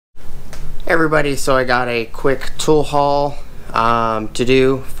Everybody, so I got a quick tool haul to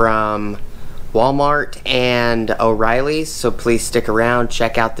do from Walmart and O'Reilly's, so please stick around,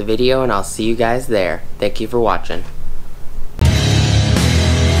 check out the video, and I'll see you guys there. Thank you for watching.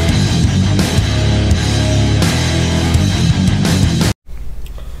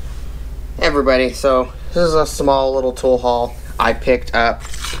 Everybody, so this is a small little tool haul. I picked up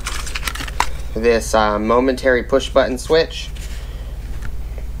this Momentary push button switch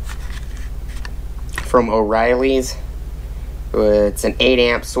from O'Reilly's. It's an 8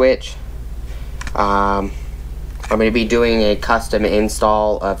 amp switch. I'm going to be doing a custom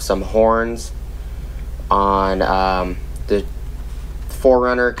install of some horns on the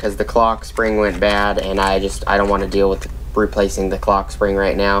 4Runner because the clock spring went bad, and I don't want to deal with replacing the clock spring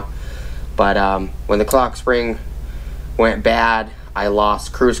right now. But when the clock spring went bad, I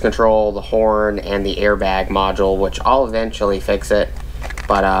lost cruise control, the horn, and the airbag module, which I'll eventually fix it.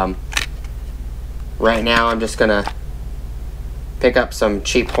 But right now I'm just gonna pick up some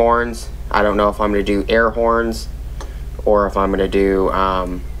cheap horns. I don't know if I'm gonna do air horns or if I'm gonna do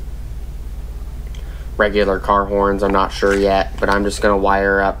regular car horns. I'm not sure yet, but I'm just gonna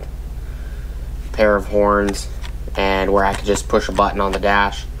wire up a pair of horns and where I could just push a button on the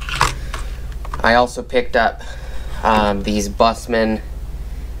dash. I also picked up these Craftsman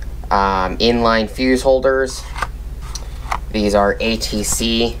inline fuse holders. These are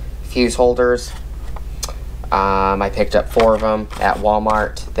ATC fuse holders. I picked up 4 of them at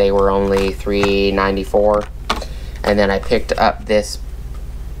Walmart. They were only $3.94. And then I picked up this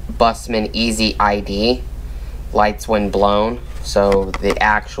Craftsman Easy ID, lights when blown, so the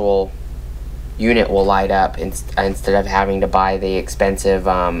actual unit will light up instead of having to buy the expensive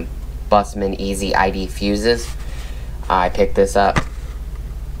Craftsman Easy ID fuses. I picked this up.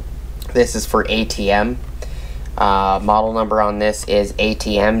 This is for ATM. Model number on this is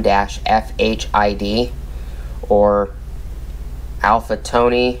ATM-FHID, or Alpha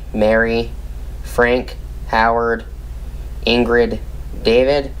Tony, Mary, Frank, Howard, Ingrid,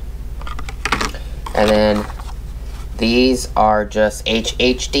 David. And then these are just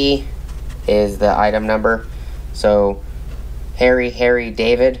HHD is the item number. So Harry,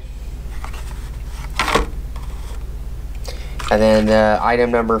 David. And then the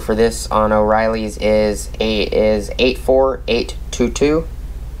item number for this on O'Reilly's is 84822.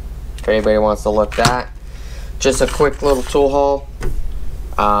 If anybody wants to look that. Just a quick little tool haul.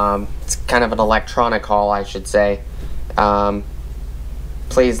 It's kind of an electronic haul, I should say.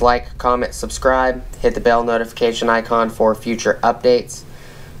 Please like, comment, subscribe, hit the bell notification icon for future updates.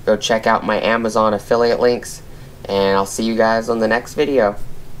 Go check out my Amazon affiliate links, and I'll see you guys on the next video.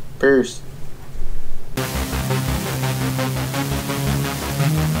 Peace.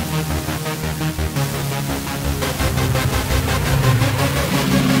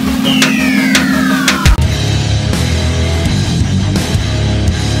 Yeah.